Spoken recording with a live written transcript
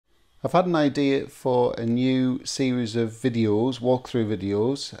I've had an idea for a new series of videos, walkthrough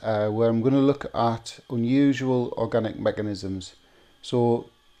videos, where I'm going to look at unusual organic mechanisms. So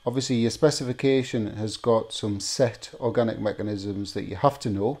obviously your specification has got some set organic mechanisms that you have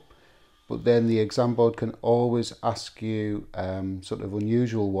to know, but then the exam board can always ask you sort of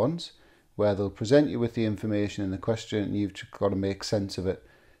unusual ones, where they'll present you with the information in the question and you've got to make sense of it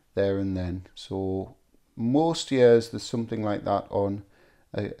there and then. So most years there's something like that on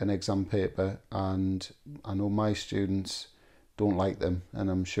an exam paper, and I know my students don't like them, and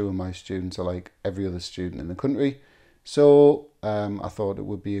I'm sure my students are like every other student in the country. So I thought it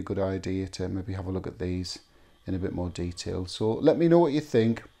would be a good idea to maybe have a look at these in a bit more detail. So let me know what you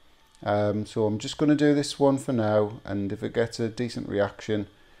think. So I'm just going to do this one for now, and if it gets a decent reaction,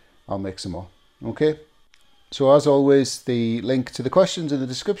 I'll make some more. Okay. So as always, the link to the questions in the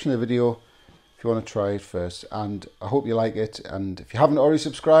description of the video if you want to try it first, and I hope you like it. And if you haven't already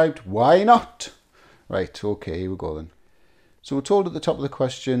subscribed, why not? Right, okay, here we go then. So we're told at the top of the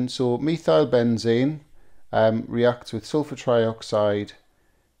question, so methylbenzene reacts with sulfur trioxide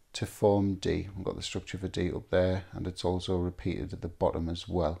to form D. We've got the structure for D up there, and it's also repeated at the bottom as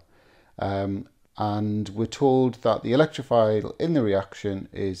well. And we're told that the electrophile in the reaction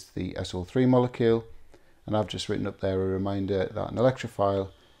is the SO3 molecule, and I've just written up there a reminder that an electrophile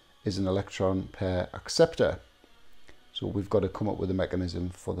is an electron pair acceptor. So we've got to come up with a mechanism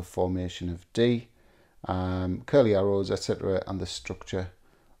for the formation of D, curly arrows, etc., and the structure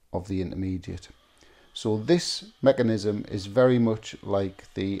of the intermediate. So this mechanism is very much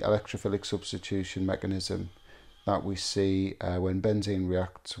like the electrophilic substitution mechanism that we see when benzene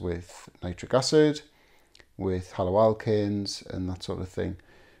reacts with nitric acid, with haloalkanes and that sort of thing.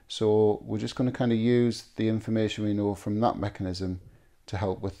 So we're just going to kind of use the information we know from that mechanism to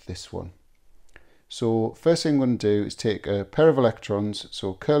help with this one. So first thing I'm going to do is take a pair of electrons,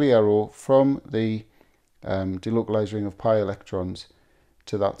 so curly arrow from the delocalized ring of pi electrons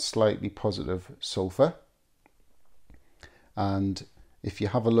to that slightly positive sulfur. And if you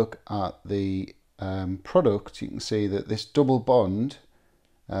have a look at the product, you can see that this double bond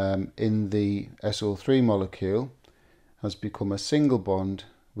in the SO3 molecule has become a single bond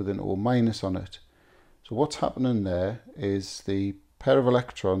with an O- on it. So what's happening there is the pair of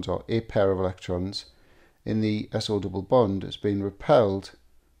electrons, or a pair of electrons in the SO double bond, has been repelled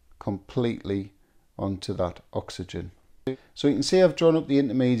completely onto that oxygen. So you can see I've drawn up the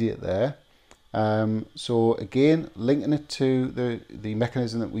intermediate there. So again, linking it to the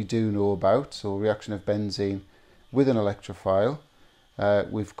mechanism that we do know about, so reaction of benzene with an electrophile.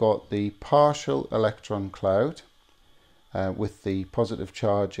 We've got the partial electron cloud with the positive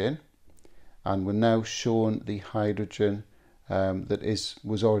charge in, and we're now shown the hydrogen that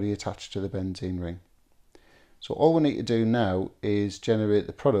was already attached to the benzene ring. So all we need to do now is generate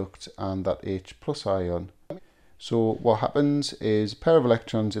the product and that H plus ion. So what happens is a pair of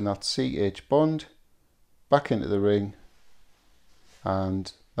electrons in that CH bond back into the ring,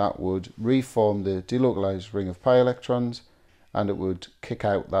 and that would reform the delocalized ring of pi electrons, and it would kick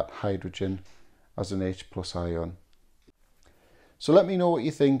out that hydrogen as an H plus ion. So let me know what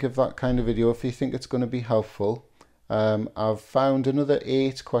you think of that kind of video, if you think it's going to be helpful. I've found another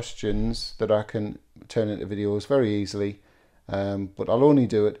 8 questions that I can turn into videos very easily, but I'll only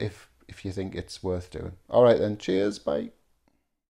do it if you think it's worth doing. All right then, cheers, bye.